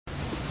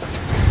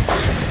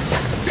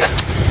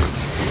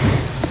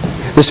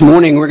This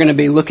morning we're going to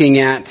be looking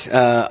at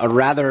a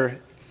rather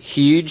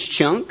huge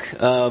chunk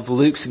of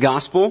Luke's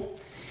Gospel.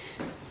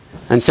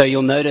 And so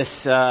you'll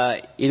notice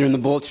either in the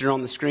bulletin or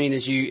on the screen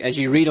as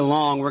you read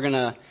along, we're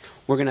going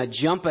to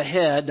jump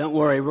ahead. Don't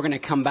worry, we're going to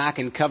come back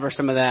and cover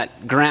some of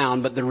that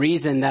ground. But the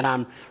reason that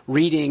I'm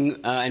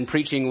reading and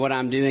preaching what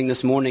I'm doing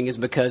this morning is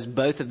because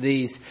both of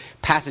these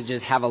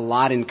passages have a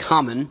lot in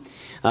common.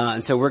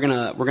 And so we're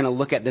going to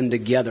look at them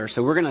together.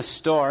 So we're going to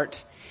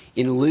start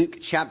in Luke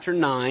chapter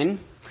 9.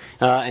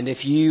 And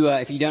if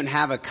you don't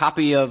have a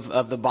copy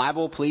of the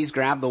Bible, please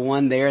grab the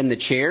one there in the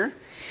chair.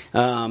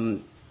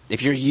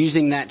 If you're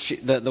using that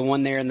the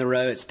one there in the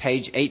row, it's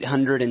page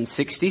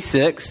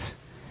 866.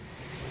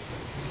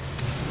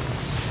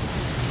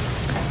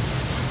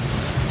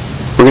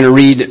 We're going to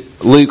read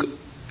Luke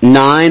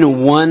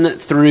 9, 1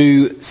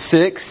 through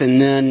 6,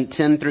 and then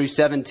 10 through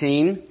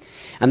 17.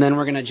 And then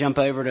we're going to jump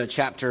over to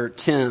chapter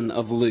 10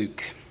 of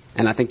Luke.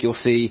 And I think you'll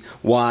see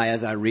why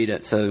as I read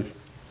it. So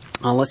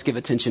let's give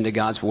attention to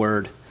God's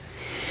Word.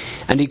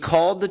 And he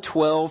called the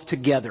 12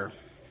 together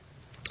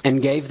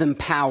and gave them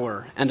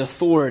power and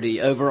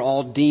authority over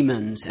all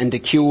demons and to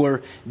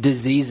cure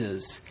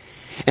diseases.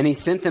 And he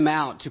sent them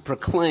out to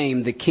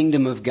proclaim the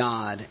kingdom of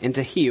God and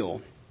to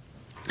heal.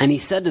 And he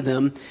said to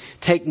them,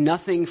 "Take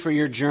nothing for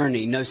your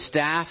journey, no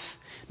staff,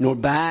 nor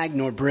bag,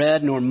 nor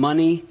bread, nor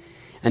money,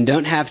 and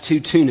don't have 2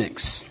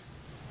 tunics.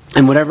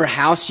 And whatever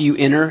house you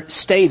enter,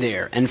 stay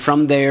there, and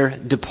from there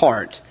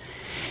depart.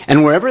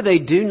 And wherever they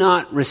do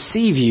not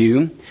receive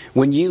you,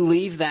 when you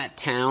leave that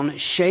town,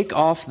 shake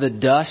off the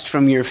dust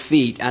from your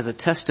feet as a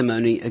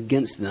testimony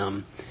against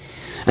them."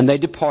 And they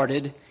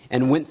departed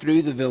and went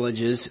through the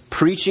villages,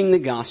 preaching the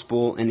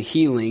gospel and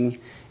healing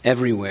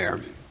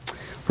everywhere.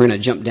 We're going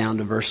to jump down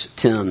to verse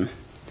 10.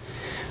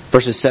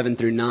 Verses 7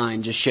 through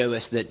 9 just show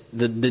us that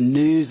the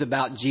news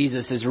about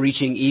Jesus is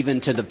reaching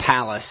even to the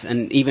palace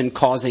and even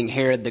causing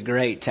Herod the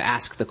Great to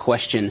ask the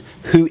question,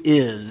 who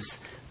is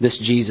this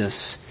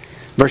Jesus?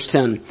 Verse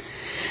 10,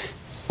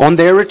 on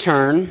their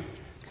return,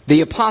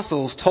 the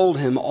apostles told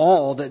him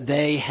all that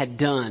they had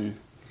done.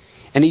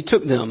 And he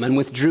took them and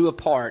withdrew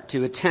apart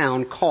to a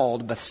town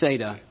called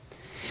Bethsaida.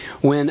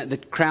 When the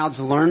crowds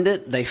learned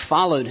it, they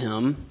followed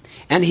him,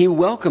 and he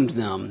welcomed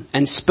them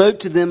and spoke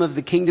to them of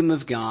the kingdom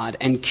of God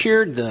and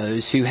cured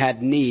those who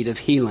had need of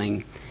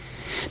healing.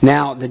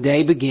 Now the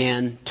day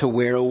began to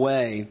wear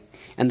away.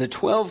 And the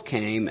 12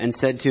 came and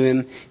said to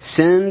him,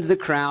 "Send the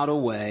crowd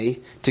away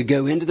to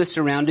go into the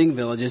surrounding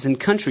villages and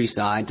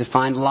countryside to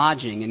find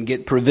lodging and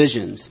get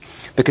provisions,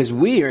 because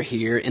we are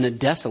here in a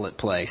desolate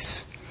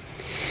place."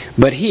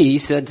 But he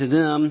said to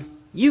them,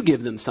 "You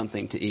give them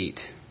something to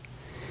eat."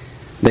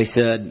 They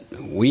said,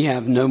 "We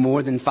have no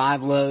more than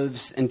 5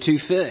 loaves and 2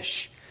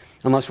 fish,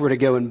 unless we're to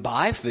go and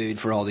buy food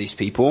for all these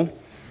people."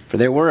 For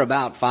there were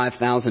about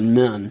 5,000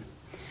 men.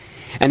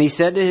 And he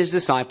said to his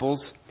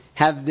disciples,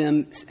 Have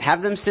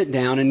them sit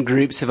down in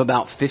groups of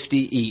about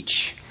 50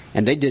 each.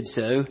 And they did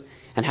so,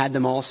 and had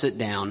them all sit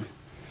down.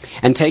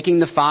 And taking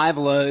the 5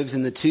 loaves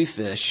and the 2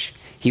 fish,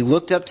 he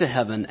looked up to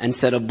heaven and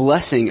said a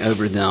blessing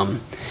over them.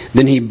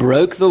 Then he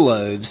broke the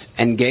loaves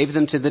and gave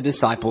them to the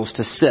disciples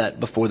to set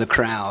before the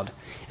crowd.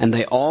 And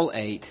they all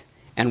ate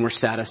and were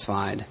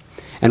satisfied.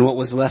 And what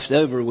was left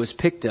over was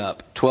picked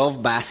up,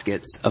 12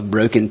 baskets of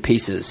broken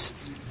pieces.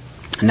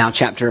 Now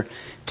chapter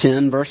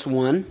 10, verse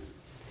 1.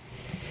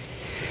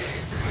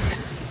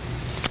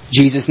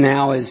 Jesus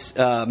now is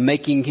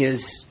making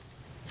his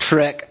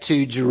trek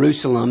to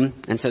Jerusalem,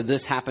 and so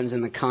this happens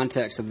in the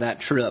context of that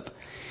trip.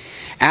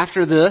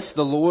 After this,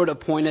 the Lord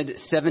appointed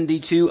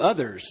 72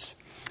 others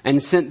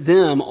and sent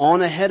them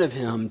on ahead of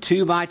him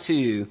 2 by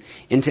 2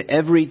 into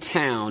every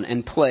town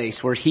and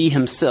place where he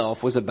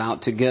himself was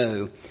about to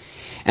go.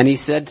 And he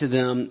said to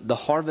them, "The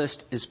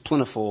harvest is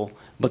plentiful,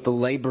 but the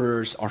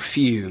laborers are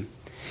few.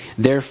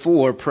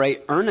 Therefore, pray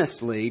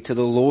earnestly to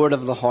the Lord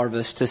of the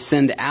harvest to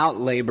send out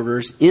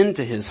laborers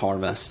into his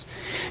harvest.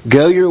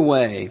 Go your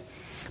way.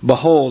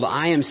 Behold,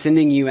 I am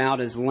sending you out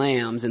as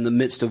lambs in the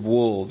midst of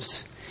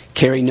wolves.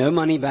 Carry no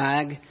money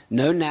bag,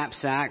 no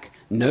knapsack,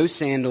 no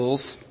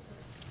sandals,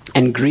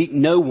 and greet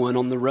no one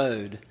on the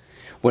road.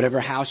 Whatever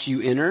house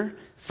you enter,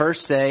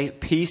 first say,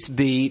 'Peace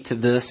be to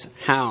this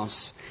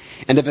house.'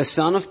 And if a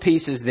son of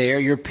peace is there,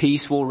 your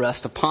peace will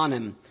rest upon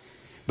him.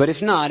 But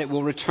if not, it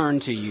will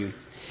return to you.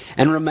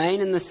 And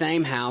remain in the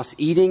same house,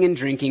 eating and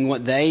drinking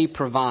what they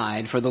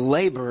provide, for the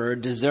laborer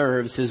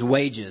deserves his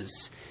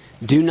wages.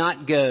 Do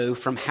not go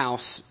from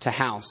house to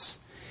house.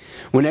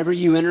 Whenever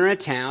you enter a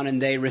town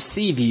and they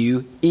receive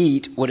you,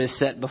 eat what is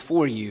set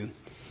before you.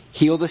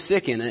 Heal the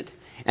sick in it,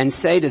 and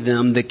say to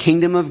them, 'The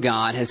kingdom of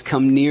God has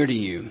come near to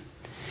you.'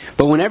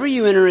 But whenever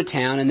you enter a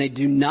town and they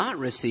do not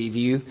receive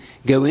you,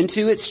 go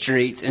into its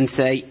streets and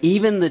say,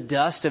 'Even the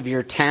dust of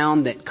your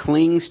town that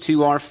clings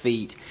to our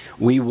feet,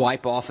 we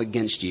wipe off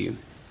against you.'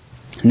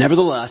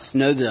 Nevertheless,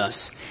 know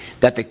this,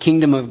 that the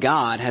kingdom of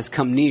God has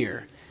come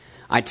near.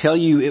 I tell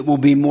you, it will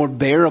be more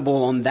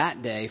bearable on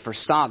that day for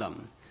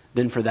Sodom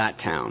than for that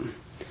town.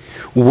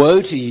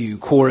 Woe to you,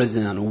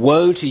 Chorazin!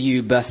 Woe to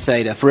you,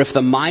 Bethsaida! For if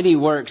the mighty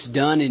works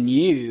done in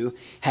you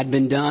had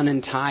been done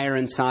in Tyre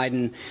and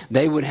Sidon,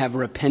 they would have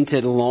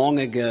repented long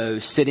ago,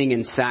 sitting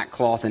in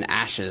sackcloth and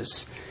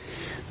ashes.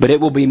 But it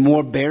will be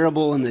more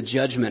bearable in the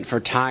judgment for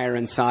Tyre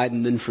and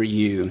Sidon than for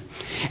you.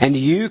 And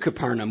you,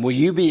 Capernaum, will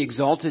you be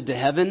exalted to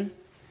heaven?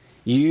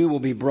 You will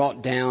be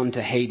brought down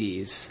to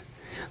Hades.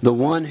 The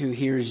one who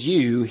hears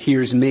you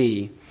hears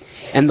me,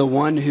 and the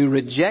one who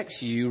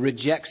rejects you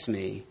rejects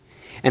me.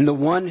 And the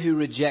one who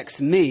rejects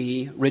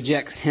me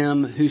rejects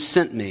him who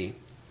sent me.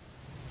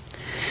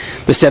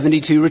 The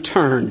 72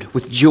 returned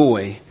with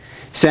joy,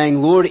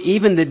 saying, Lord,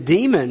 even the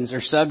demons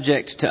are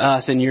subject to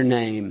us in your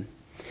name.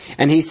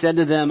 And he said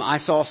to them, I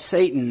saw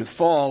Satan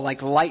fall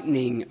like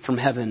lightning from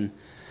heaven.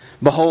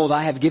 Behold,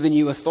 I have given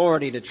you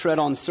authority to tread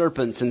on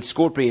serpents and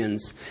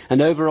scorpions,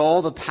 and over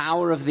all the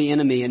power of the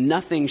enemy, and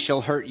nothing shall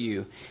hurt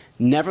you.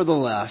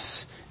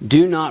 Nevertheless,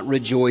 do not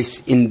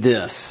rejoice in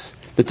this,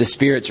 that the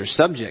spirits are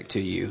subject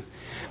to you,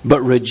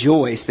 but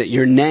rejoice that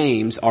your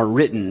names are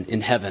written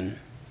in heaven.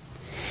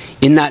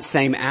 In that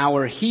same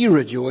hour, he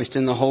rejoiced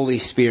in the Holy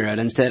Spirit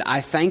and said,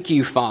 I thank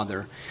you,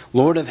 Father,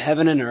 Lord of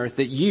heaven and earth,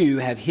 that you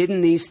have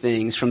hidden these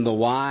things from the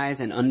wise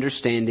and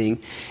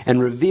understanding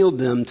and revealed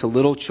them to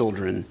little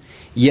children.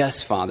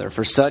 Yes, Father,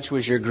 for such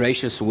was your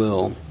gracious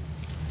will.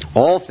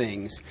 All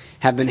things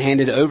have been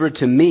handed over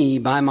to me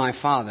by my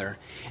Father,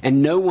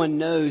 and no one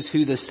knows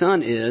who the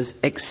Son is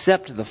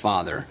except the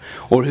Father,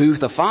 or who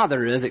the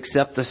Father is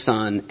except the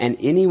Son, and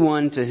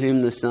anyone to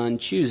whom the Son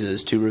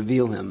chooses to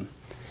reveal him.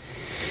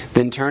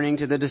 Then turning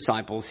to the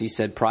disciples, he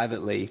said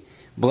privately,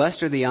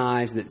 Blessed are the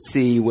eyes that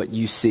see what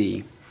you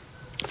see.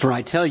 For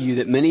I tell you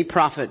that many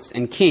prophets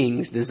and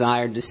kings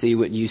desired to see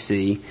what you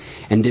see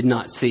and did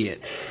not see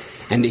it,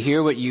 and to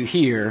hear what you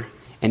hear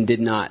and did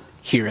not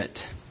hear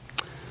it.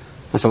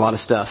 That's a lot of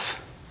stuff.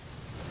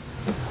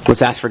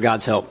 Let's ask for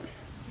God's help.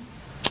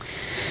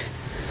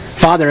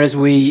 Father, as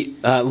we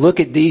look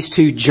at these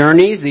two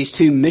journeys, these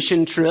two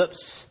mission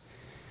trips,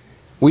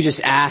 we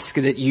just ask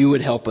that you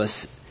would help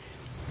us.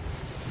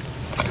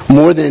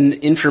 More than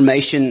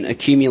information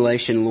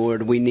accumulation,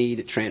 Lord, we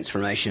need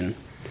transformation.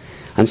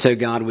 And so,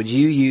 God, would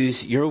you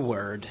use your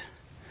word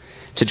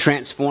to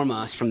transform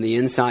us from the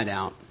inside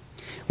out?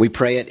 We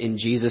pray it in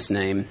Jesus'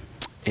 name.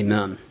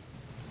 Amen.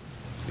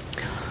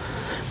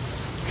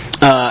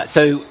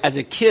 So as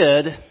a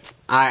kid,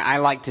 I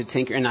like to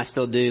tinker, and I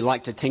still do,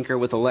 like to tinker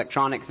with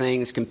electronic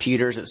things,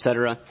 computers,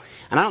 etc.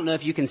 And I don't know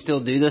if you can still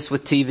do this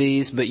with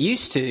TVs, but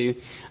used to.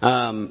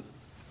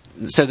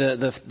 So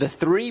the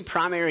three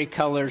primary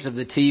colors of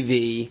the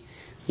TV,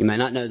 you may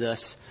not know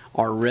this,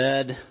 are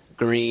red,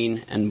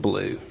 green, and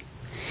blue.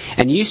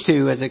 And used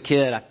to, as a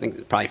kid, I think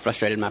it probably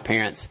frustrated my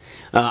parents,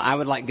 I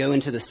would like go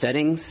into the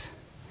settings,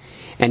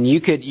 and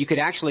you could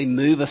actually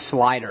move a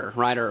slider,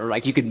 right? Or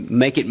like you could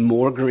make it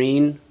more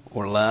green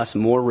or less,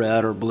 more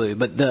red or blue.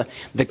 But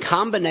the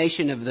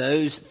combination of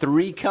those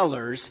three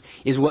colors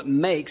is what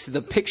makes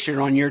the picture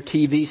on your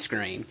TV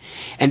screen.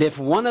 And if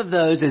one of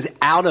those is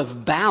out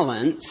of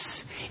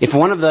balance,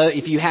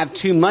 if you have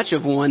too much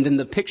of one, then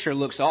the picture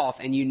looks off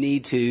and you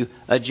need to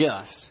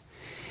adjust.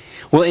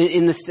 Well,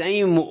 in the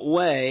same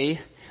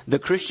way, the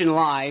Christian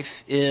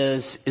life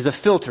is a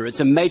filter. It's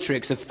a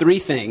matrix of three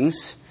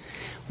things: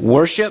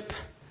 worship,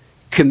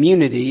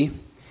 community,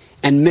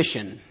 and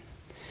mission.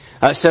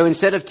 So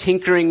instead of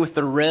tinkering with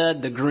the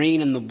red, the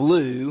green, and the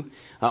blue,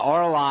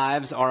 our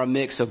lives are a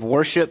mix of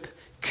worship,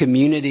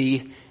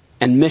 community,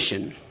 and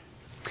mission.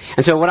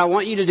 And so what I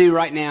want you to do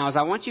right now is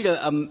I want you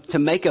to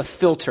make a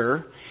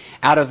filter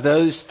out of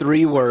those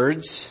three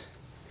words,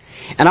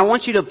 and I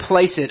want you to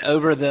place it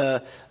over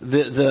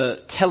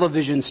the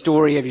television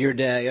story of your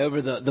day,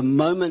 over the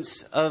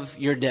moments of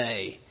your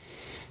day.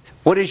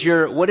 What is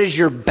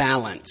your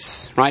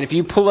balance, right? If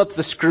you pull up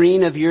the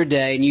screen of your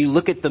day and you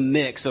look at the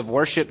mix of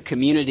worship,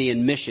 community,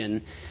 and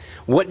mission,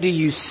 what do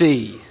you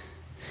see?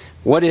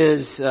 What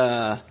is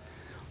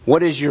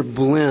your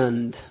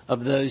blend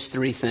of those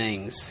three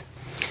things?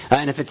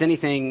 And if it's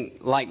anything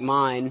like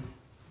mine,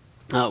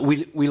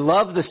 we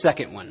love the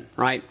second one,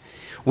 right?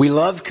 We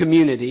love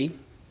community.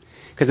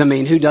 Because,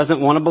 who doesn't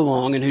want to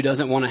belong and who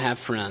doesn't want to have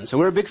friends? So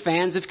we're big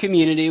fans of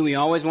community. We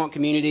always want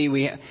community.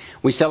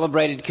 We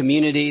celebrated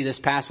community this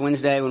past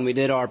Wednesday when we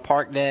did our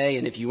park day.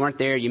 And if you weren't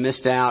there, you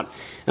missed out.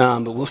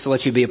 But we'll still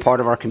let you be a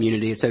part of our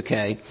community. It's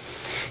okay.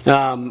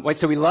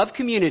 So we love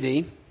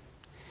community.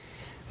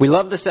 We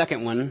love the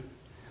second one.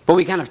 But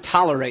we kind of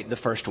tolerate the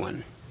first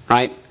one,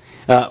 right?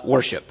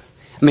 Worship.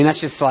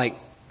 That's just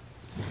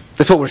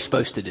that's what we're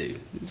supposed to do.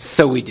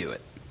 So we do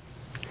it.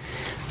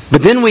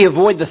 But then we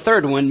avoid the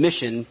third one,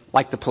 mission,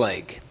 like the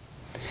plague.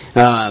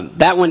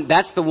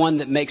 That's the one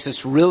that makes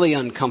us really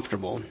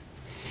uncomfortable.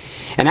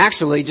 And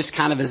actually, just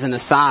kind of as an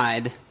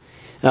aside,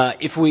 those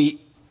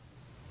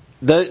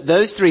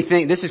three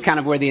things, this is kind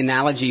of where the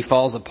analogy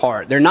falls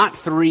apart. They're not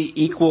three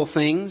equal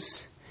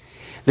things.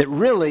 That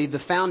really the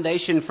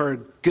foundation for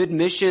good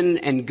mission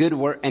and good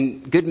work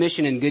and good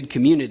mission and good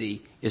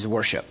community is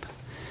worship.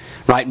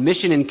 Right?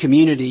 Mission and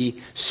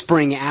community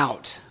spring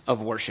out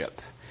of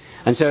worship.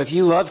 And so if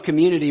you love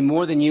community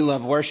more than you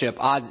love worship,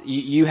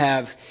 you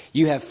have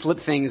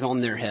flipped things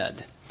on their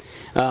head.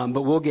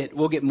 But we'll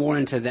get more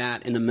into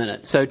that in a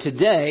minute. So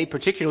today,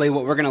 particularly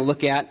what we're going to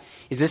look at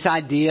is this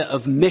idea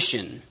of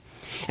mission.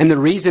 And the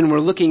reason we're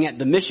looking at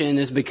the mission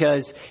is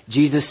because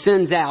Jesus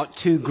sends out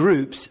two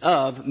groups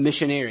of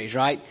missionaries,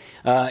 right?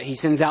 He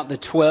sends out the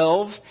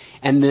 12,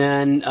 and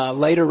then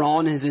later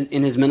on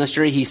in his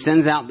ministry, he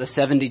sends out the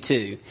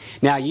 72.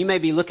 Now, you may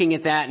be looking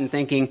at that and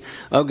thinking,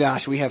 oh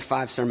gosh, we have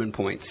 5 sermon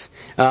points.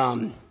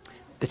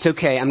 It's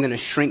okay, I'm going to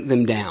shrink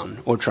them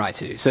down, or try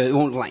to. So it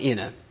won't,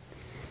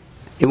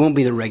 it won't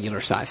be the regular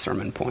size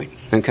sermon point,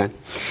 okay?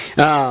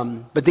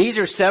 But these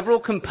are several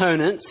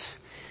components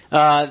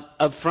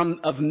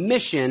of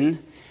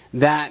mission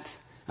that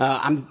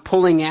I'm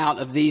pulling out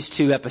of these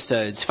 2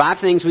 episodes. 5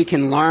 things we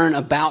can learn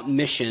about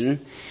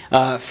mission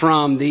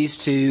from these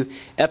 2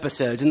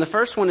 episodes. And the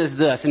first one is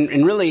this,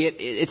 and really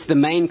it's the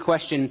main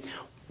question: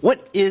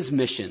 what is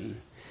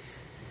mission?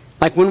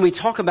 Like when we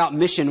talk about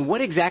mission,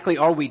 what exactly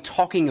are we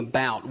talking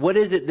about? What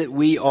is it that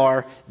we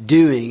are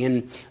doing?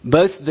 And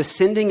both the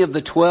sending of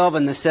the 12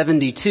 and the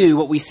 72,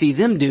 what we see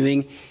them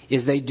doing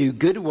is they do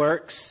good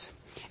works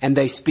and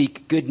they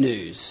speak good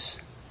news.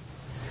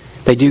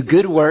 They do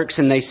good works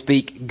and they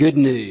speak good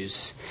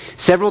news.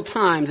 Several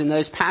times in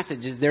those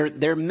passages,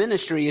 their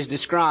ministry is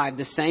described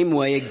the same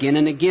way again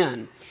and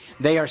again.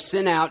 They are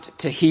sent out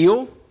to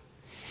heal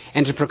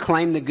and to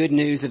proclaim the good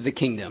news of the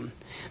kingdom.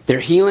 They're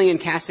healing and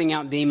casting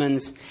out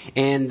demons,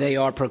 and they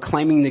are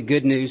proclaiming the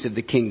good news of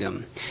the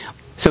kingdom.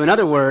 So in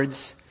other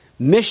words,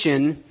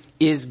 mission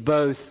is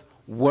both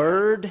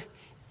word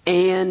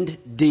and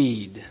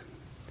deed.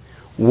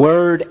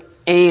 Word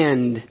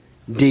and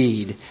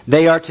deed.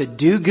 They are to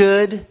do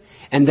good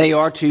and they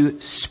are to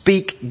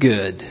speak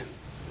good.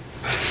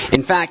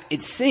 In fact,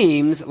 it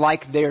seems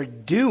like their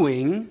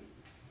doing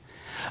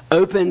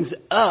opens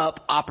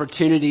up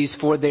opportunities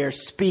for their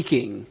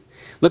speaking.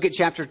 Look at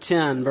chapter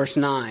 10, verse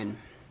 9.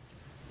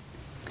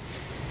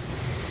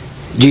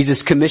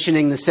 Jesus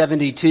commissioning the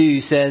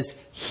 72 says,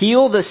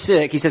 heal the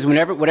sick. He says,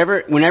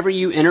 whenever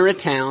you enter a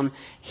town,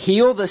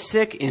 heal the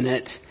sick in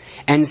it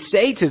and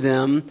say to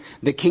them,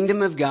 the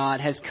kingdom of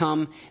God has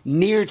come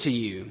near to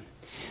you.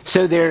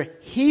 So their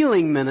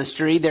healing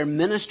ministry, their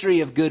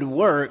ministry of good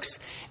works,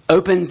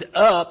 opens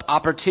up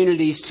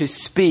opportunities to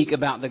speak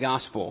about the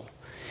gospel.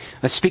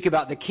 Speak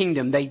about the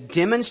kingdom. They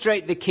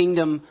demonstrate the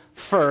kingdom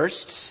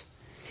first,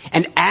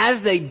 and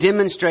as they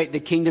demonstrate the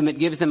kingdom, it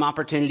gives them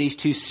opportunities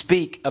to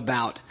speak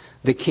about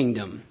the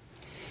kingdom.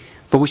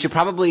 But we should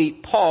probably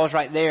pause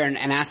right there and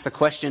ask the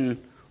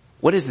question,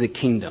 what is the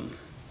kingdom?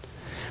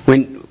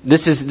 When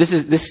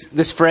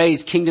this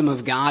phrase, kingdom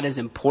of God, is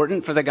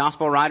important for the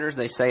gospel writers.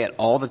 They say it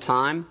all the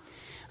time.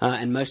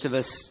 And most of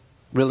us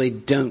really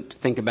don't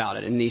think about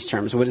it in these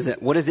terms. What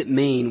does it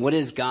mean? What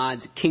is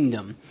God's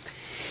kingdom?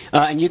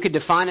 And you could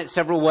define it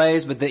several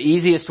ways, but the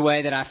easiest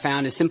way that I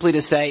found is simply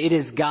to say it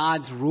is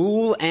God's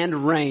rule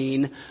and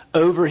reign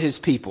over His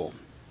people,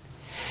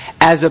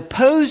 as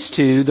opposed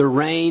to the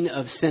reign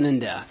of sin and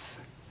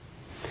death.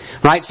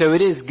 Right? So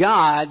it is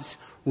God's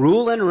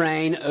rule and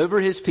reign over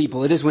His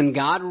people. It is when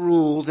God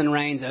rules and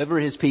reigns over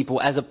His people,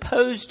 as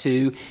opposed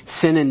to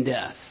sin and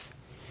death.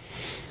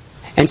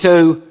 And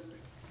so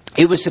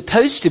it was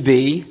supposed to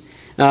be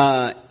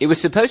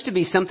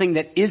something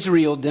that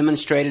Israel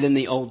demonstrated in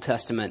the Old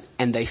Testament,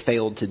 and they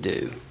failed to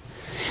do.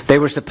 They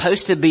were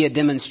supposed to be a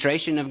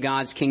demonstration of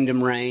God's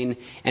kingdom reign,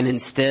 and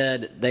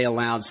instead they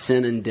allowed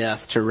sin and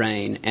death to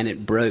reign, and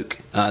it broke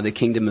the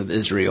kingdom of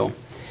Israel.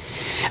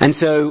 And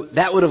so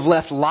that would have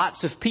left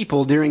lots of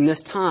people during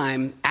this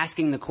time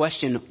asking the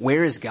question,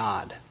 where is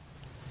God?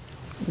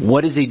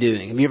 What is He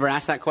doing? Have you ever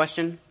asked that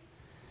question?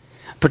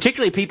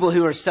 Particularly people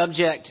who are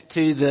subject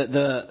to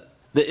the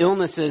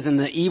illnesses and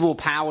the evil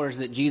powers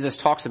that Jesus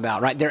talks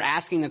about, right? They're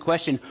asking the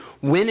question,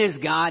 when is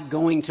God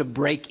going to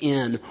break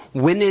in?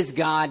 When is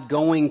God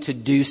going to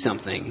do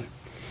something?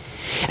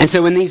 And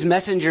so when these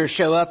messengers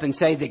show up and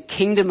say the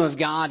kingdom of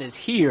God is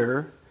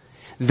here,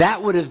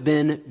 that would have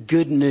been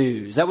good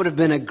news. That would have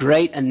been a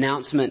great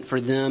announcement for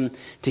them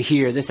to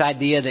hear. This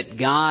idea that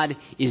God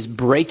is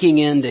breaking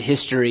into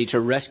history to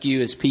rescue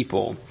His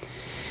people.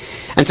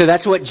 And so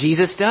that's what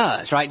Jesus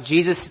does, right?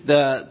 Jesus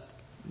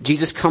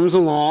comes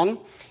along,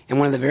 and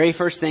one of the very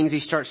first things He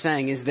starts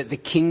saying is that the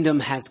kingdom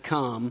has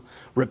come.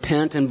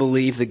 Repent and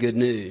believe the good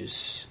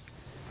news.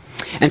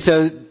 And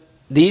so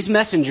these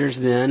messengers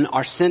then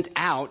are sent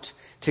out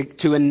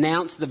to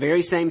announce the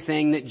very same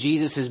thing that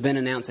Jesus has been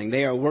announcing.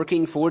 They are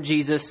working for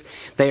Jesus.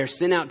 They are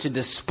sent out to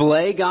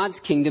display God's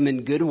kingdom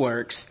in good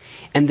works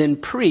and then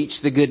preach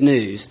the good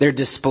news. They're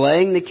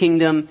displaying the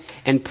kingdom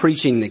and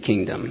preaching the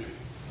kingdom.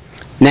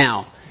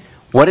 Now,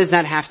 what does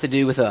that have to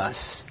do with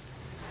us?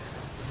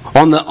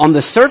 On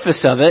the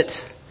surface of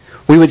it,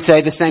 we would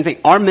say the same thing.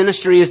 Our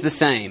ministry is the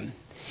same.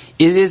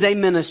 It is a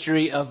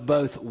ministry of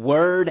both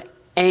word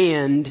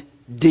and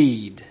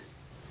deed.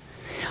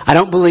 I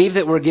don't believe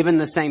that we're given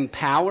the same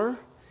power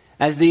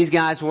as these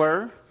guys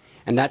were.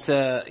 And that's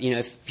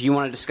if you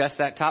want to discuss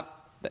that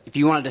if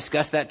you want to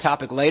discuss that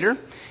topic later,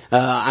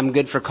 I'm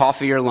good for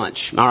coffee or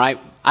lunch. All right.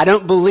 I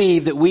don't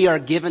believe that we are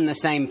given the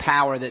same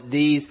power that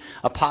these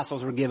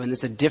apostles were given.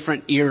 It's a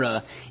different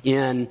era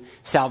in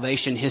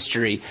salvation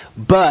history.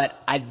 But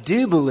I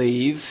do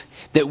believe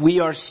that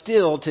we are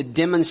still to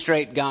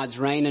demonstrate God's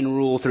reign and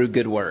rule through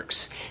good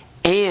works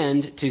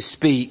and to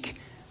speak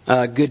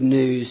good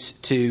news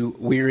to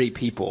weary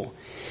people.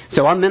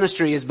 So our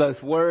ministry is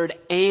both word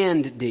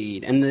and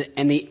deed. And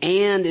the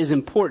and is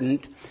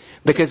important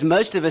because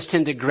most of us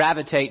tend to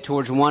gravitate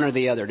towards one or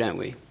the other, don't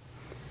we?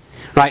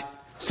 Right?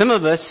 Some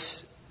of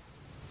us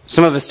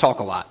talk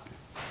a lot.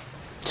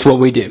 It's what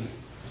we do.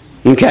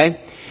 Okay?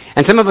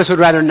 And some of us would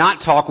rather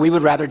not talk. We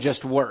would rather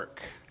just work.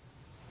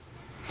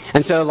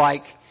 And so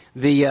like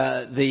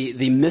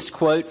the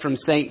misquote from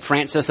St.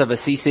 Francis of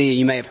Assisi,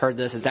 you may have heard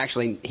this,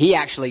 he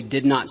actually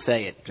did not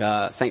say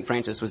it. St.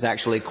 Francis was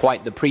actually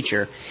quite the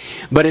preacher.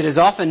 But it is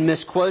often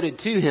misquoted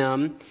to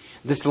him,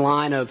 this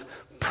line of,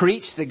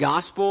 preach the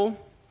gospel,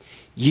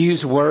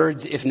 use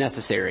words if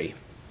necessary.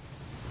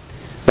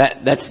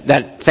 That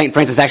St.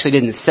 Francis actually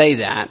didn't say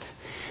that.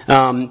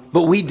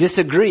 But we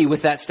disagree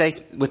with that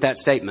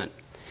statement.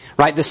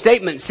 Right? The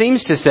statement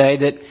seems to say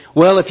that,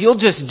 well, if you'll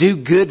just do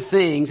good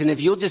things and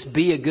if you'll just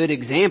be a good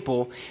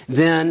example,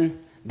 then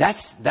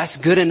that's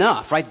good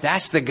enough, right?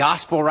 That's the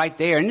gospel right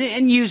there.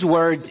 And use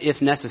words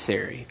if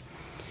necessary.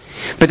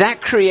 But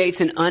that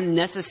creates an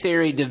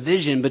unnecessary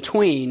division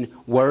between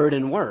word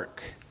and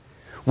work.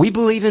 We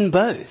believe in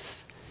both.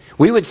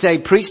 We would say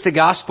preach the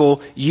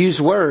gospel,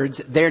 use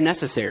words, they're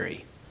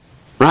necessary.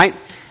 Right?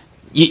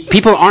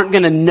 People aren't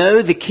going to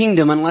know the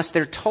kingdom unless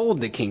they're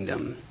told the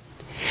kingdom.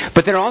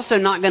 But they're also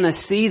not going to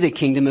see the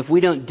kingdom if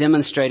we don't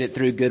demonstrate it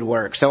through good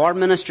work. So our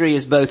ministry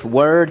is both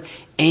word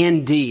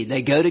and deed.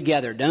 They go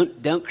together.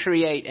 Don't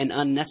create an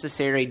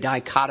unnecessary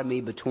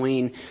dichotomy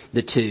between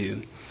the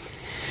two.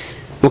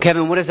 Well,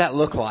 Kevin, what does that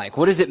look like?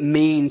 What does it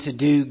mean to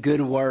do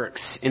good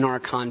works in our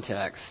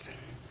context?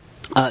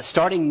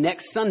 Starting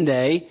next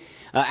Sunday,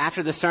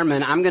 after the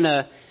sermon, I'm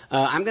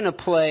gonna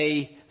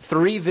play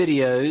 3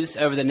 videos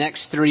over the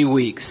next 3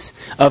 weeks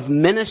of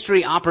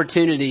ministry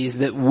opportunities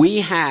that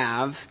we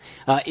have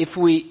if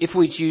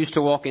we choose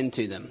to walk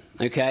into them.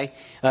 Okay,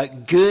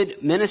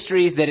 good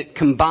ministries that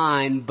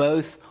combine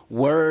both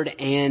word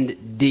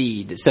and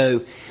deed.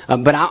 So,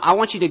 but I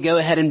want you to go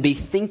ahead and be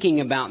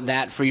thinking about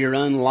that for your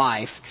own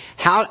life.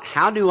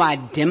 How do I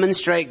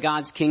demonstrate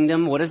God's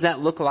kingdom? What does that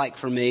look like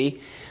for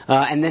me?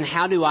 And then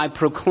how do I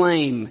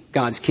proclaim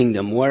God's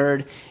kingdom,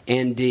 word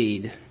and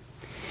deed?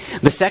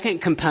 The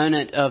second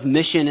component of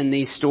mission in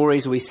these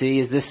stories we see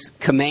is this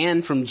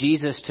command from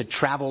Jesus to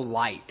travel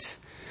light.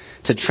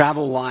 To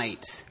travel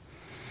light.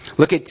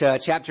 Look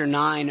at chapter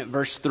 9,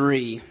 verse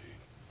 3.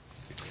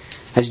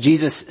 As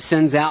Jesus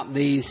sends out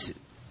these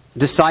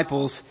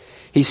disciples,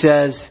 he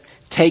says,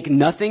 take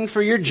nothing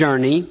for your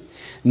journey,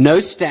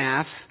 no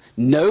staff,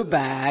 no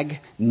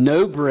bag,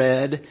 no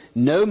bread,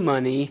 no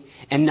money,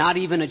 and not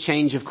even a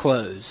change of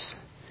clothes.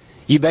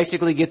 You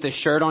basically get the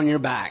shirt on your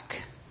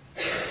back.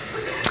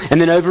 And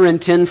then over in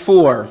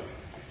 10:4,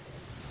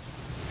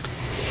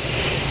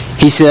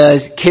 he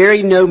says,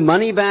 carry no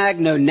money bag,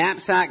 no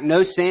knapsack,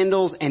 no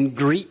sandals, and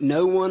greet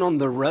no one on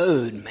the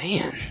road.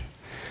 Man,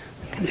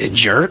 a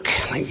jerk.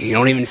 Like, you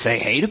don't even say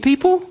hey to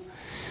people?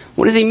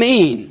 What does he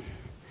mean?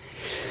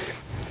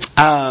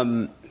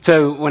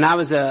 So when I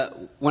was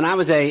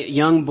a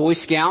young Boy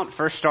Scout,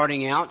 first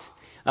starting out,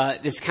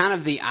 it's kind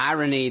of the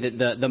irony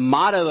that the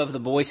motto of the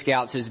Boy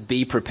Scouts is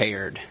be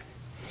prepared.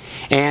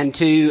 And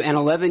to an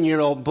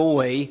 11-year-old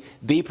boy,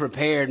 be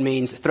prepared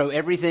means throw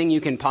everything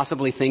you can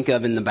possibly think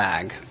of in the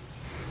bag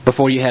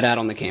before you head out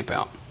on the camp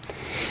out.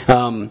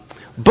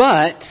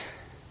 But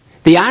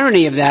the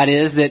irony of that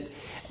is that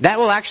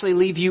will actually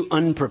leave you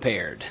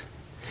unprepared.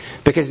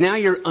 Because now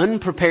you're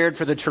unprepared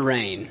for the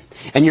terrain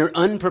and you're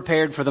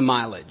unprepared for the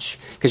mileage.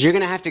 Because you're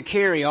going to have to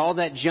carry all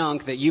that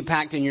junk that you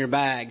packed in your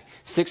bag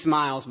 6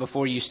 miles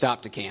before you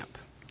stop to camp.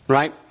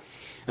 Right?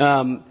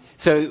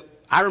 So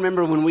I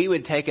remember when we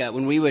would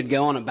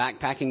go on a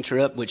backpacking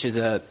trip, which is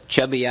a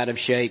chubby, out of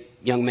shape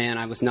young man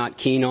I was not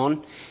keen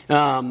on,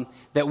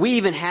 that we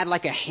even had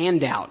like a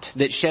handout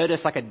that showed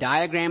us like a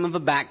diagram of a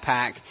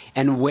backpack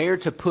and where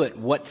to put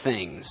what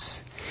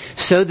things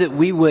so that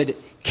we would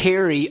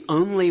carry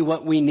only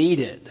what we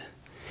needed.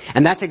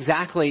 And that's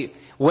exactly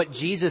what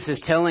Jesus is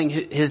telling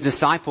his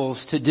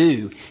disciples to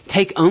do.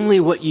 Take only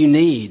what you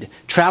need.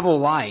 Travel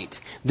light.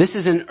 This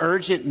is an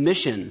urgent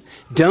mission.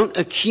 Don't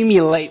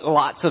accumulate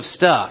lots of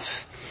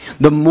stuff.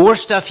 The more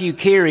stuff you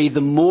carry,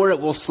 the more it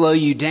will slow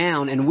you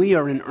down. And we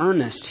are in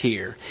earnest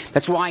here.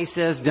 That's why he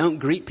says don't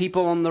greet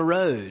people on the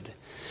road.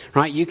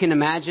 Right? You can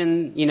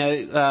imagine,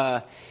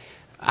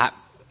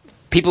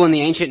 people in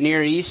the ancient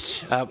Near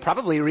East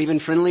probably are even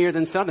friendlier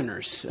than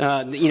Southerners.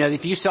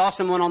 If you saw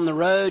someone on the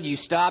road, you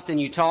stopped and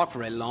you talked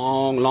for a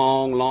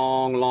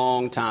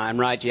long time,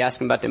 right? You ask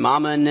them about their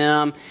mama and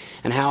them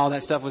and how all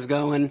that stuff was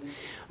going.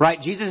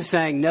 Right? Jesus is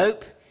saying,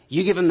 nope,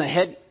 you give them the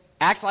head,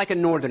 act like a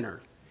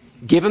Northerner.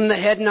 Give them the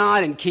head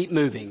nod and keep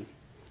moving.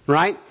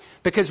 right?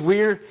 Because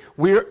we're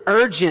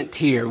urgent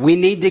here. We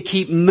need to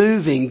keep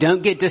moving.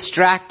 Don't get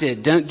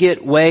distracted. Don't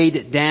get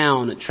weighed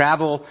down.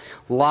 Travel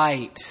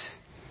light.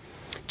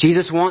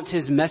 Jesus wants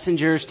his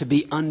messengers to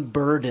be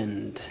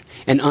unburdened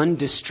and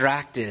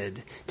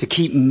undistracted, to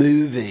keep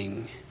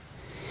moving.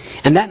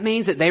 And that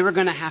means that they were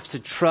going to have to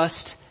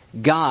trust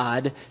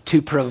God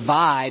to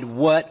provide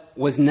what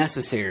was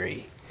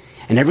necessary.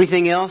 And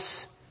everything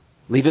else,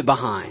 leave it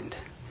behind.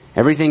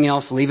 Everything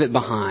else, leave it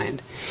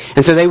behind.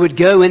 And so they would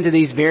go into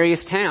these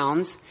various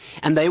towns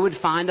and they would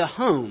find a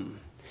home.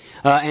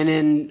 And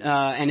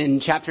in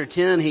chapter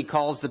 10, he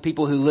calls the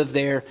people who live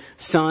there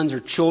sons or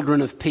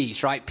children of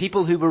peace, right?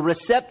 People who were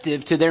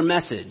receptive to their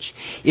message.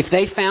 If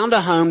they found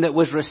a home that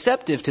was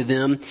receptive to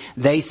them,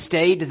 they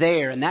stayed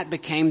there, and that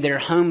became their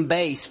home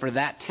base for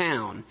that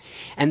town.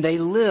 And they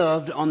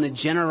lived on the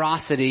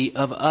generosity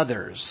of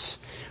others,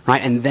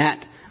 right? And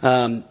that,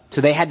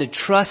 so they had to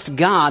trust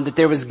God that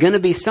there was going to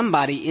be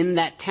somebody in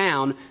that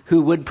town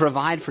who would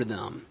provide for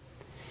them.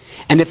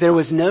 And if there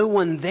was no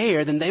one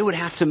there, then they would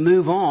have to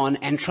move on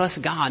and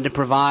trust God to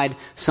provide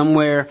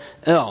somewhere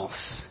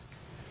else.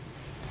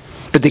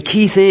 But the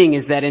key thing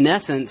is that in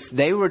essence,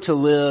 they were to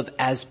live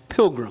as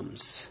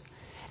pilgrims,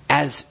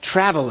 as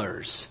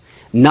travelers,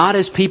 not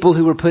as people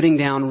who were putting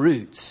down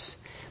roots.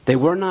 They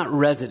were not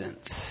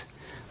residents,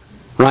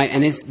 right?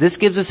 And this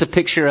gives us a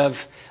picture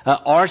of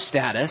our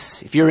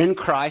status. If you're in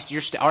Christ,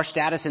 our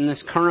status in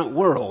this current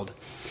world,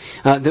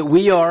 that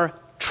we are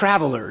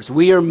travelers.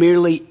 We are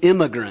merely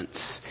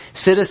immigrants,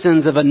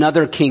 citizens of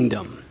another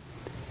kingdom.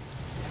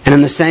 And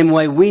in the same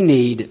way, we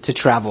need to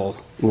travel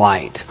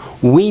light.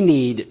 We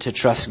need to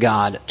trust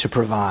God to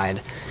provide.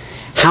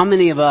 How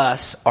many of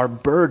us are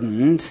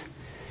burdened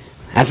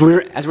as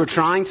we're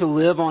trying to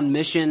live on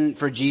mission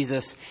for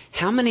Jesus?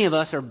 How many of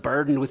us are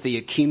burdened with the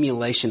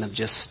accumulation of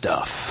just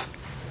stuff?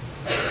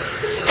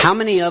 How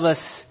many of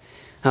us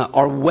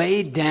are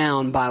weighed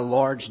down by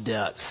large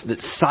debts that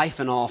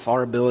siphon off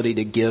our ability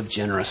to give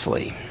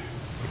generously?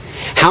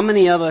 How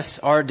many of us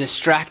are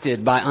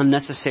distracted by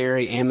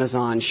unnecessary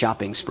Amazon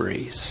shopping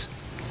sprees?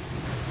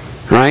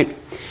 Right?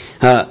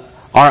 Our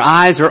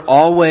eyes are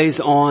always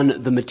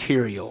on the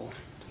material,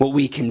 what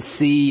we can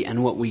see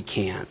and what we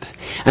can't.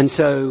 And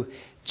so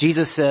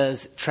Jesus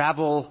says,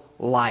 travel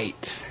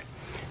light.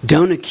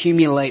 Don't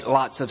accumulate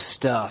lots of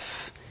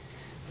stuff.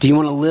 Do you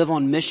want to live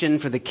on mission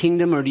for the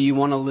kingdom, or do you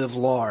want to live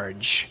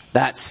large?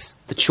 That's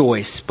the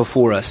choice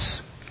before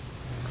us.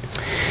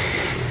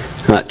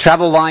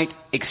 Travel light,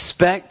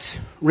 expect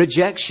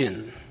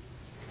rejection.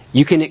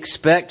 You can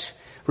expect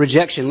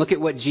rejection. Look at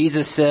what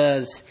Jesus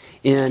says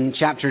in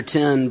chapter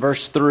 10,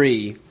 verse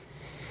 3.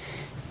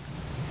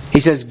 He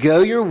says,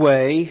 "Go your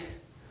way.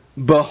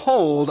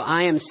 Behold,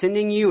 I am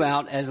sending you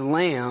out as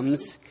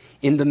lambs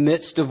in the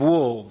midst of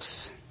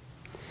wolves."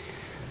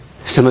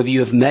 Some of you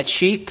have met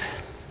sheep.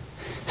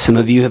 Some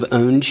of you have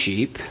owned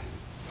sheep.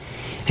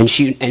 And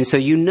so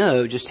you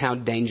know just how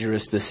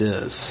dangerous this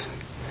is.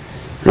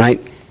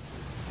 Right?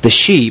 The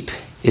sheep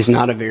is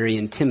not a very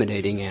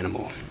intimidating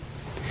animal.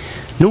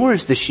 Nor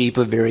is the sheep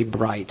a very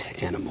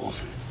bright animal.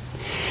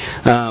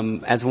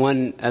 As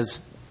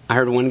I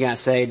heard one guy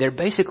say, they're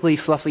basically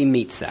fluffy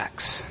meat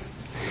sacks.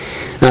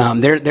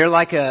 They're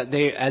like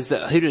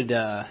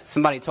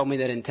somebody told me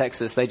that in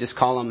Texas, they just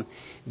call them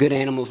good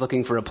animals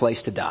looking for a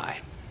place to die.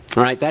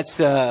 All right,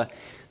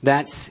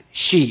 that's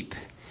sheep.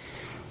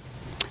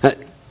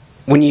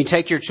 When you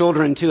take your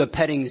children to a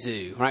petting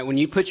zoo, right? When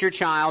you put your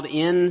child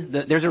in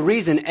there's a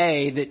reason,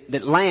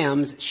 that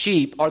lambs,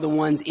 sheep, are the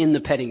ones in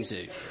the petting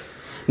zoo.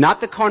 Not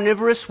the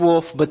carnivorous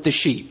wolf, but the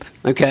sheep,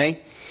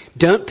 okay?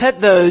 Don't pet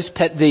those,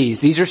 pet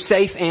these. These are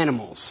safe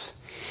animals,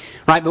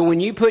 right? But when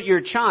you put your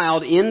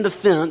child in the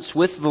fence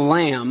with the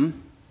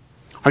lamb,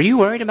 are you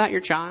worried about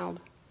your child?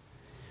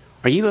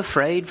 Are you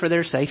afraid for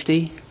their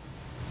safety?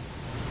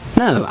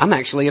 No, I'm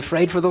actually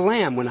afraid for the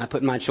lamb when I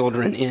put my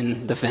children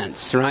in the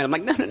fence, right? I'm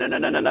like, no,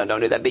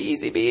 don't do that. Be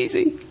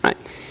easy, right?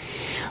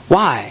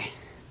 Why?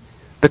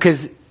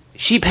 Because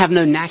sheep have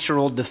no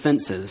natural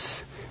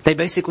defenses. They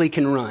basically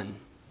can run.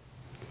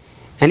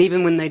 And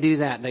even when they do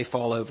that, they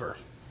fall over,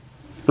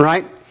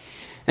 right?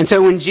 And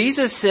so when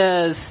Jesus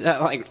says,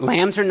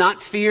 lambs are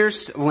not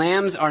fierce,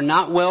 lambs are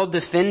not well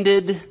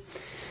defended.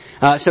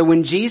 So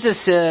when Jesus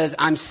says,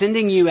 I'm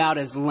sending you out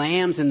as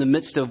lambs in the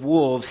midst of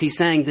wolves, he's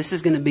saying this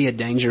is going to be a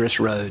dangerous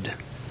road.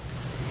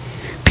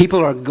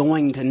 People are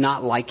going to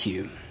not like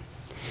you.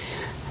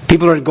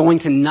 People are going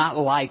to not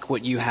like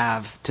what you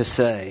have to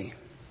say.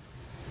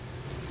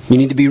 You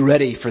need to be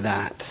ready for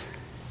that.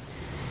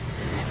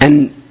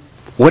 And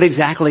what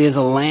exactly is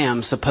a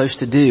lamb supposed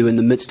to do in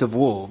the midst of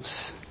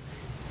wolves?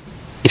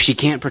 If she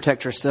can't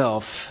protect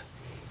herself,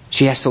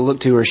 she has to look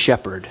to her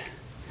shepherd.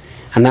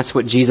 And that's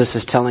what Jesus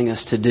is telling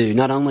us to do.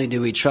 Not only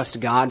do we trust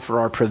God for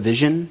our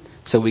provision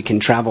so we can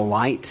travel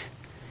light,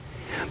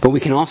 but we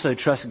can also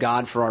trust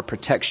God for our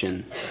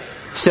protection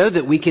so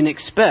that we can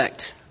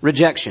expect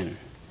rejection.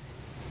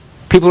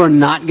 People are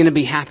not going to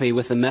be happy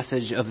with the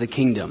message of the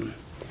kingdom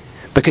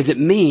because it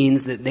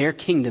means that their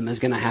kingdom is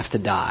going to have to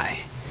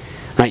die.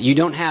 Right? You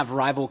don't have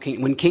rival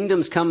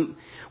kingdoms.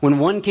 When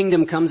one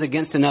kingdom comes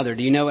against another,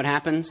 do you know what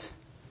happens?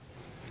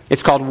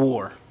 It's called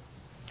war.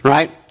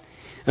 Right?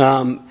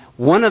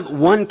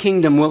 One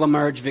kingdom will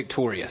emerge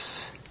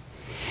victorious.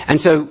 And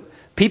so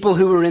people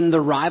who are in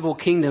the rival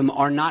kingdom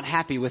are not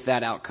happy with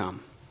that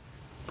outcome.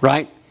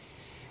 Right?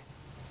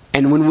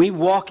 And when we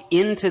walk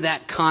into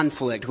that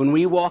conflict, when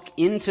we walk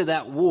into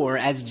that war,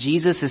 as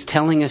Jesus is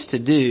telling us to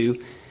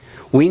do,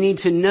 we need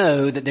to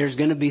know that there's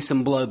going to be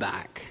some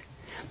blowback.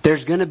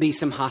 There's going to be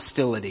some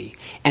hostility.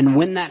 And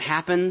when that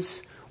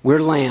happens, we're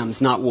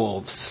lambs, not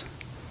wolves.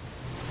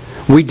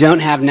 We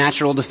don't have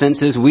natural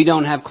defenses. We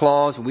don't have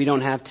claws. We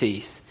don't have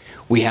teeth.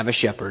 We have a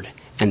shepherd,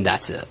 and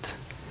that's it.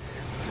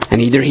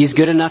 And either he's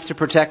good enough to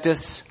protect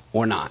us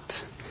or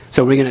not.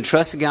 So we're going to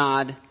trust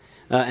God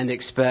and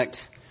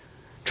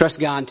trust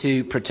God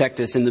to protect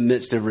us in the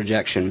midst of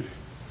rejection.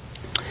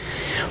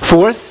 A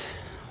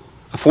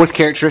fourth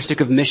characteristic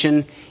of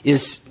mission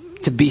is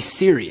to be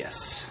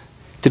serious.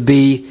 To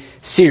be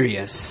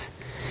serious.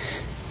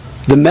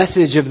 The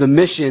message of the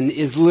mission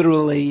is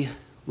literally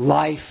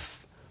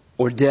life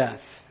or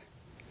death.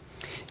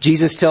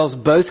 Jesus tells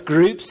both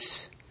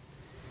groups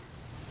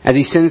as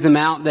he sends them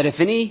out that if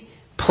any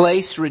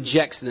place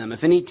rejects them,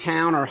 if any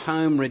town or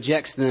home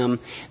rejects them,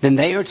 then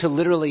they are to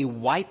literally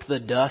wipe the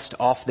dust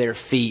off their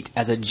feet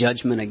as a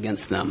judgment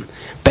against them.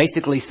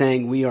 Basically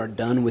saying, we are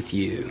done with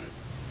you.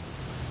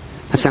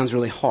 That sounds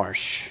really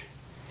harsh.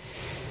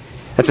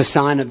 That's a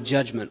sign of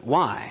judgment.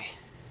 Why?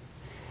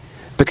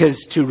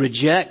 Because to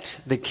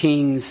reject the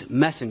king's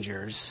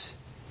messengers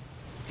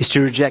is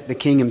to reject the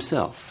king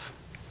himself.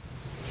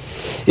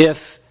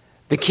 If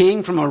the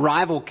king from a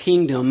rival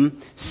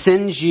kingdom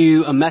sends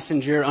you a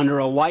messenger under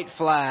a white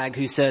flag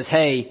who says,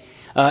 hey,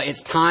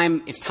 it's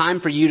time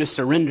for you to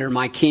surrender,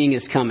 my king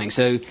is coming.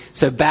 So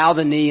bow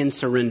the knee and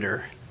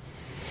surrender.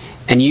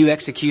 And you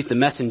execute the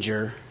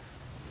messenger.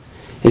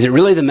 Is it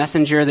really the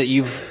messenger that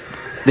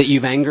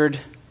you've angered?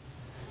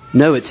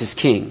 No, it's his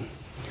king.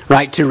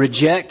 Right? To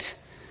reject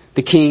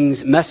the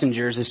king's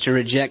messengers is to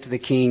reject the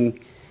king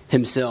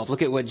himself.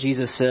 Look at what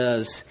Jesus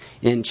says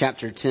in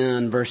chapter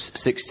 10, verse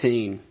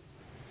 16.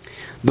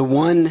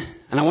 And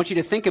I want you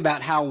to think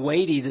about how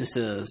weighty this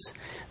is.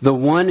 The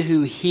one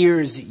who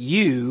hears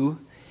you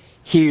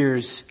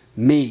hears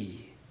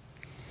me.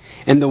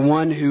 And the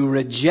one who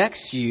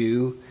rejects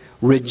you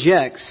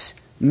rejects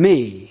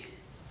me.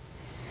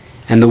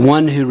 And the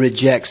one who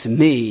rejects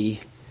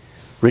me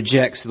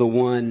rejects the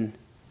one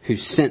who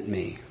sent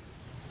me.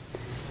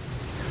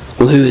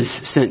 Well, who has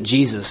sent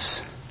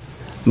Jesus?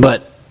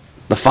 But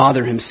the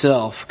Father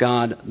himself,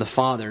 God the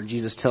Father.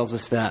 Jesus tells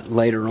us that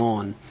later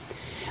on.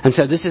 And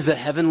so this is a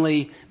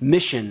heavenly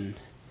mission.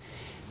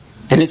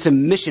 And it's a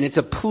mission, it's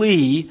a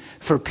plea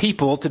for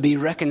people to be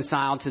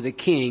reconciled to the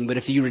King. But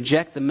if you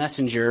reject the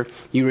messenger,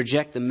 you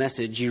reject the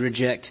message, you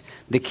reject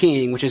the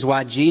King, which is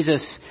why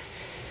Jesus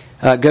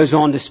goes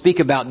on to speak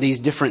about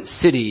these different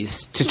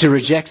cities. To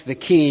reject the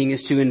king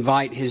is to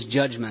invite his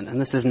judgment.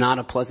 And this is not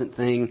a pleasant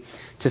thing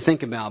to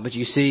think about. But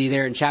you see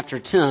there in chapter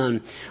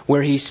 10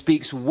 where he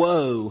speaks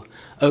woe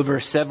over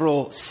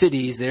several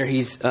cities there.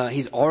 He's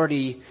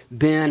already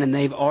been and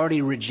they've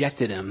already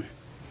rejected him.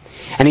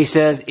 And he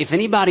says, if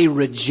anybody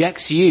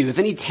rejects you, if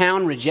any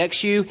town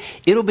rejects you,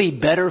 it'll be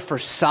better for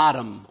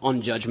Sodom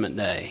on Judgment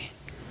Day.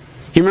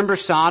 You remember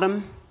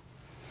Sodom?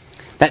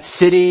 That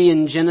city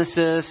in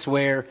Genesis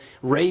where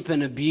rape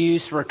and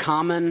abuse were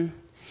common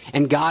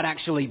and God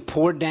actually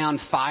poured down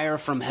fire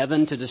from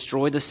heaven to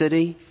destroy the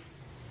city?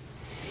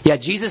 Yeah,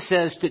 Jesus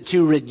says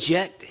to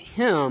reject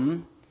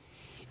him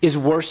is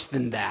worse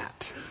than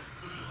that.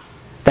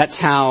 That's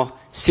how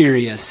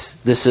serious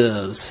this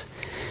is.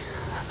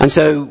 And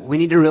so we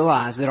need to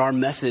realize that our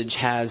message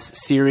has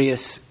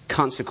serious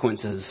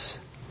consequences.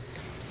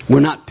 We're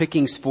not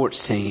picking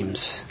sports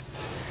teams.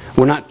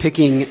 We're not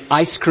picking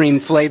ice cream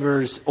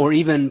flavors or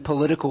even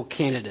political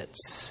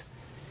candidates.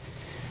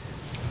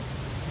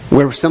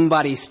 Where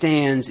somebody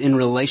stands in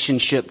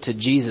relationship to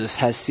Jesus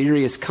has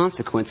serious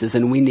consequences,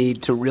 and we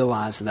need to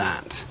realize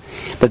that.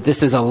 But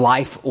this is a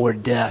life or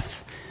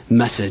death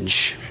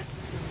message.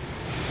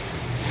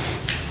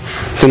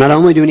 So not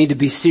only do we need to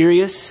be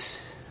serious,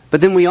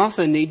 but then we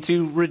also need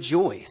to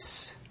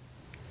rejoice.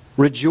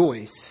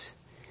 Rejoice.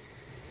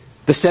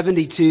 The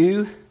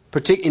 72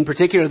 in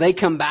particular, they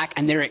come back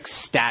and they're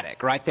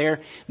ecstatic, right?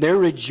 They're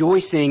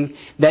rejoicing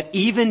that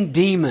even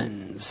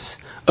demons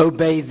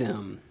obey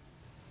them.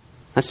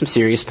 That's some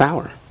serious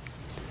power.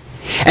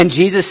 And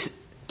Jesus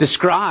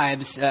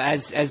describes,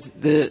 as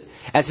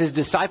his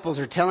disciples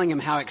are telling him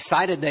how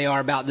excited they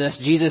are about this,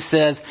 Jesus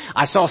says,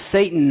 I saw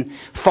Satan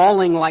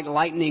falling like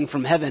lightning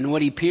from heaven.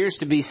 What he appears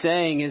to be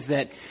saying is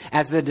that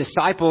as the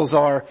disciples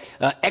are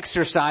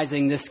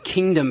exercising this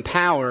kingdom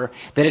power,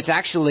 that it's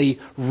actually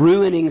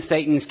ruining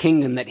Satan's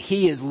kingdom, that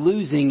he is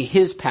losing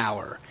his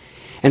power.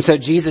 And so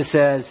Jesus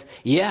says,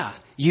 yeah,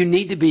 you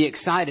need to be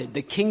excited.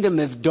 The kingdom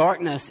of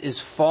darkness is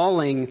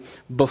falling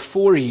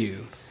before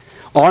you.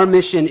 Our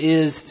mission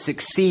is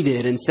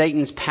succeeded and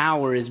Satan's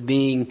power is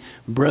being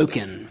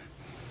broken.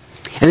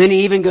 And then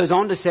he even goes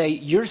on to say,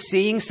 you're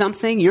seeing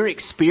something, you're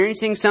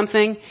experiencing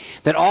something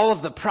that all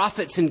of the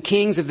prophets and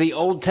kings of the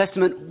Old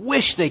Testament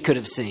wish they could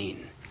have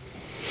seen.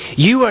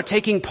 You are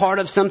taking part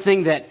of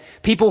something that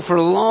people for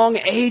long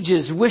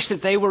ages wish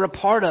that they were a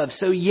part of.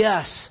 So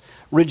yes,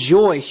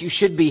 rejoice, you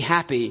should be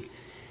happy.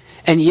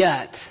 And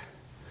yet,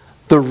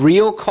 the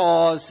real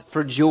cause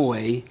for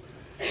joy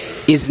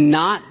is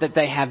not that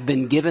they have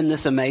been given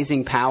this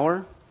amazing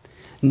power,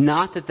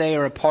 not that they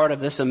are a part of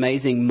this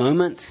amazing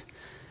moment.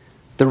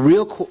 The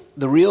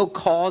real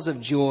cause of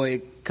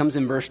joy comes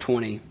in verse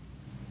 20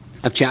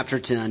 of chapter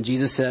 10.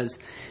 Jesus says,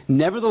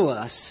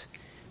 nevertheless,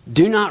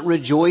 do not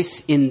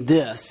rejoice in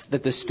this,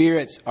 that the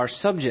spirits are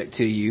subject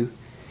to you,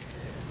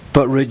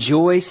 but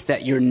rejoice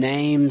that your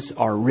names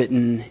are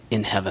written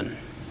in heaven.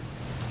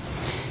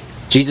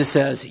 Jesus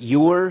says,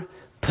 your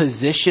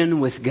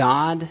position with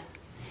God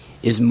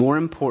is more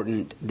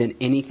important than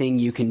anything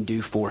you can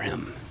do for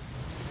Him.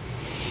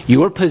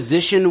 Your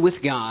position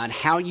with God,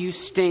 how you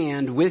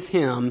stand with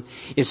Him,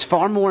 is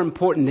far more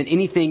important than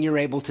anything you're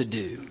able to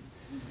do.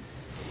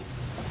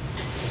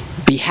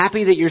 Be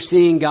happy that you're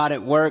seeing God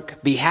at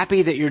work. Be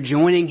happy that you're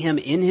joining Him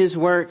in His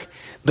work.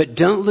 But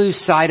don't lose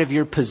sight of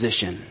your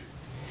position.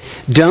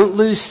 Don't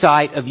lose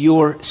sight of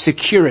your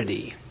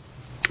security.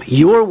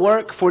 Your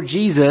work for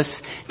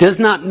Jesus does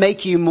not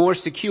make you more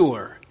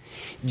secure.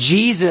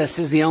 Jesus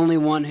is the only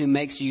one who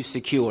makes you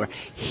secure.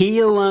 He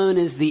alone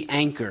is the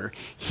anchor.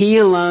 He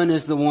alone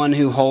is the one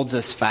who holds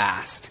us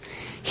fast.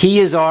 He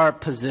is our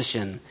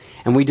position,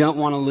 and we don't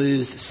want to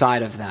lose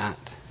sight of that.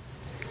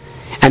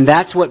 And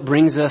that's what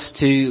brings us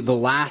to the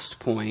last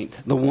point,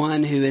 the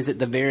one who is at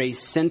the very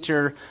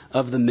center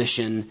of the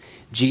mission,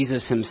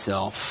 Jesus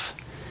Himself.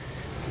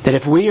 That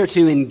if we are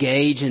to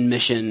engage in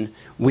mission,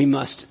 we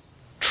must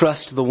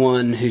trust the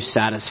one who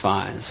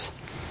satisfies.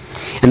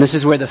 And this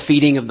is where the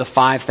feeding of the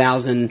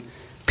 5,000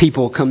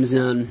 people comes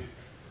in.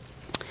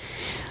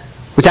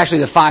 It's actually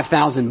the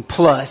 5,000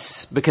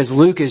 plus, because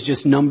Luke is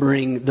just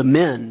numbering the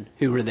men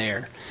who were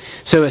there.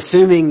 So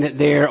assuming that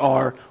there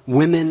are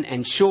women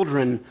and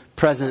children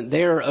present,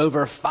 there are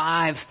over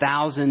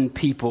 5,000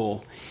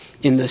 people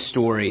in this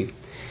story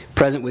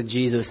present with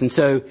Jesus. And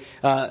so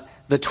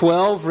the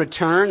 12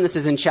 return. This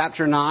is in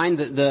chapter 9.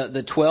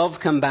 The 12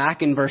 come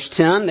back in verse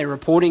 10. They're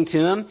reporting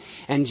to Him.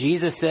 And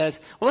Jesus says,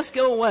 well, let's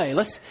go away.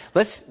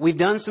 We've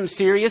done some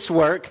serious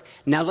work.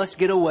 Now let's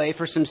get away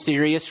for some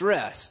serious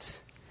rest.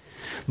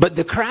 But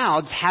the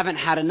crowds haven't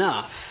had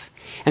enough.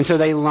 And so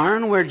they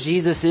learn where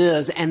Jesus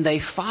is and they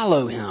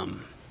follow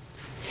Him.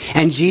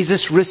 And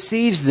Jesus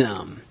receives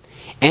them.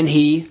 And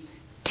He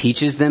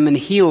teaches them and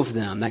heals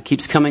them. That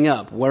keeps coming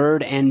up.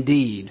 Word and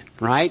deed,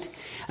 right?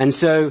 And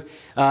so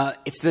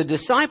it's the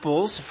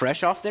disciples,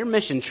 fresh off their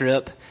mission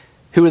trip,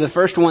 who are the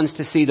first ones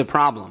to see the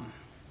problem.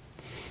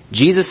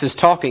 Jesus is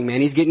talking,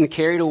 man. He's getting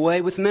carried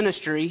away with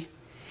ministry.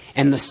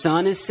 And the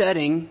sun is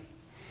setting.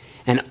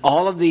 And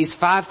all of these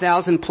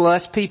 5,000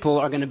 plus people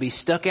are going to be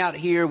stuck out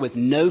here with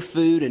no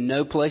food and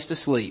no place to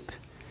sleep.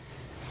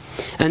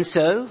 And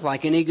so,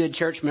 like any good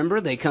church member,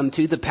 they come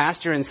to the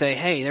pastor and say,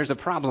 hey, there's a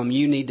problem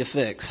you need to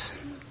fix.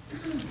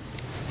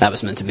 That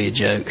was meant to be a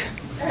joke.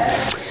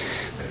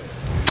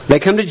 They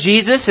come to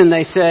Jesus and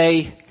they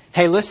say,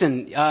 hey,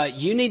 listen,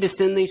 you need to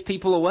send these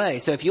people away.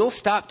 So if you'll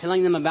stop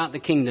telling them about the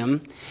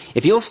kingdom,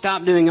 if you'll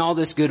stop doing all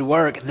this good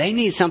work, they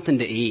need something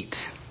to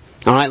eat.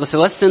 All right, so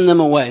let's send them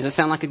away. Does that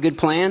sound like a good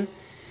plan?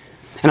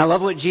 And I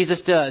love what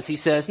Jesus does. He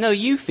says, no,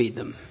 you feed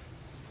them.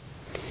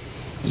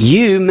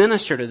 You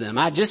minister to them.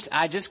 I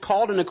just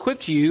called and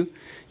equipped you,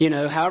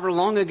 however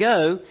long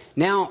ago.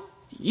 Now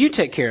you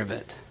take care of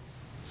it.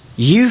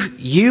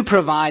 You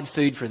provide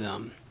food for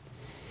them.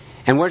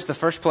 And where's the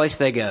first place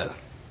they go?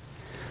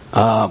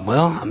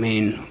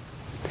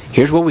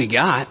 Here's what we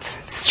got.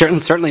 It's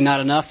certainly not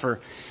enough for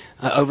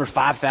over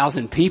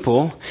 5,000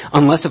 people.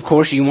 Unless, of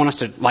course, you want us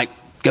to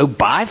go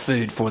buy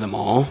food for them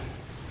all.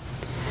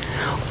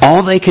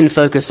 All they can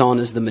focus on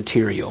is the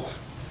material.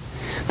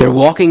 They're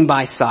walking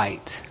by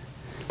sight.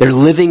 They're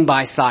living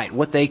by sight,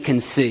 what they can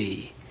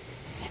see.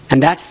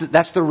 And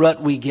that's the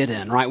rut we get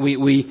in, right?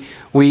 We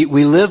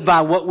live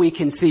by what we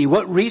can see.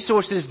 What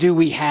resources do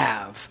we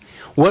have?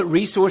 What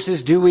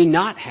resources do we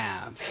not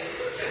have?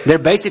 They're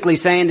basically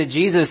saying to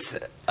Jesus,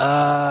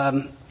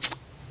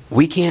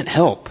 we can't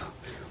help.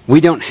 We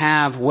don't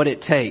have what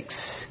it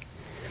takes.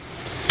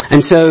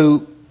 And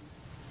so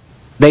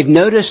they've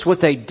noticed what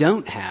they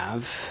don't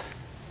have,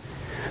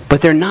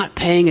 but they're not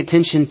paying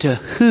attention to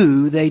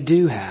who they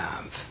do have.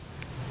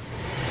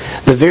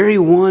 The very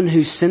one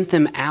who sent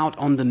them out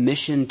on the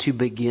mission to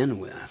begin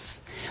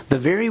with. The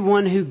very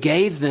one who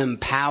gave them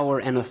power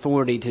and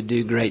authority to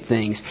do great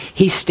things.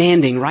 He's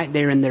standing right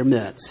there in their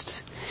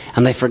midst.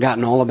 And they've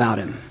forgotten all about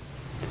Him.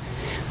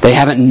 They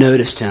haven't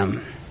noticed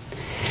Him.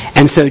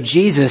 And so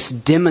Jesus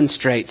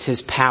demonstrates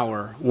His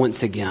power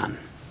once again.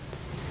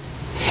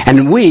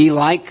 And we,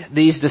 like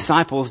these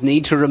disciples,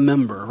 need to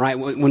remember, right?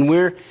 When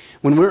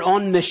we're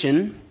on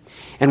mission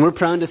and we're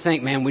prone to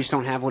think, man, we just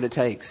don't have what it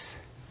takes.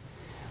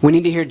 We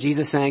need to hear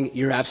Jesus saying,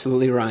 you're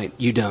absolutely right.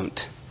 You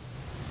don't.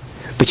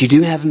 But you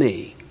do have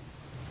me.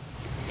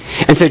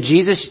 And so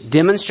Jesus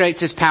demonstrates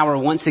his power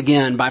once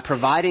again by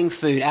providing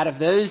food. Out of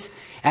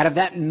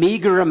that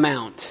meager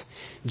amount,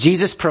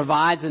 Jesus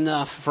provides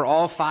enough for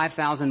all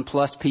 5,000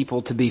 plus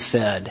people to be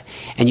fed.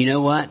 And you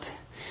know what?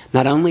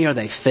 Not only are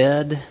they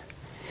fed,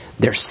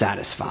 they're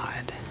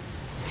satisfied.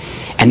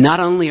 And not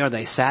only are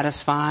they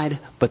satisfied,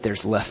 but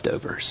there's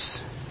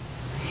leftovers.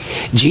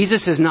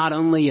 Jesus is not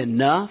only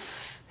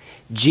enough,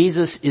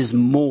 Jesus is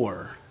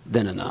more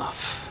than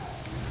enough.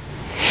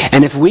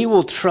 And if we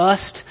will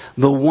trust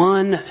the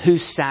one who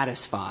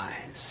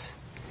satisfies,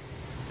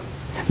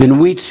 then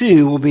we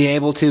too will be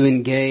able to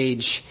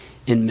engage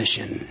in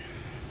mission.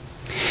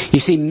 You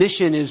see,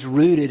 mission is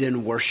rooted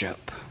in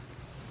worship.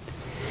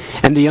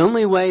 And the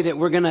only way that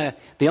we're gonna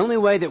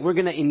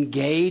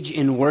engage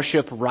in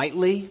worship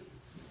rightly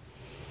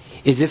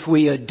is if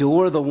we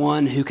adore the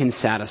one who can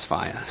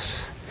satisfy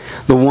us.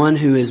 The one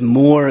who is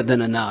more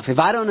than enough. If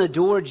I don't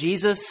adore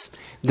Jesus,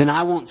 then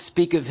I won't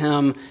speak of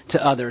him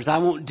to others. I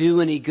won't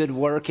do any good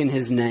work in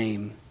his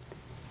name.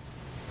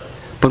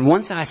 But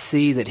once I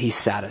see that he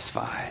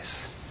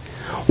satisfies,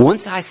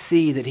 once I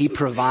see that he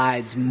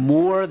provides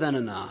more than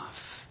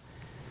enough,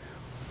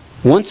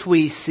 once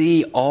we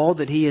see all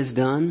that he has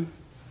done,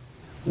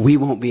 we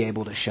won't be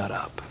able to shut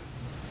up.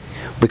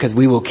 Because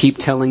we will keep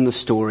telling the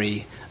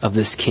story of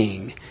this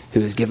King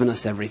who has given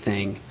us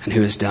everything and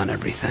who has done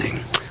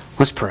everything.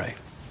 Let's pray.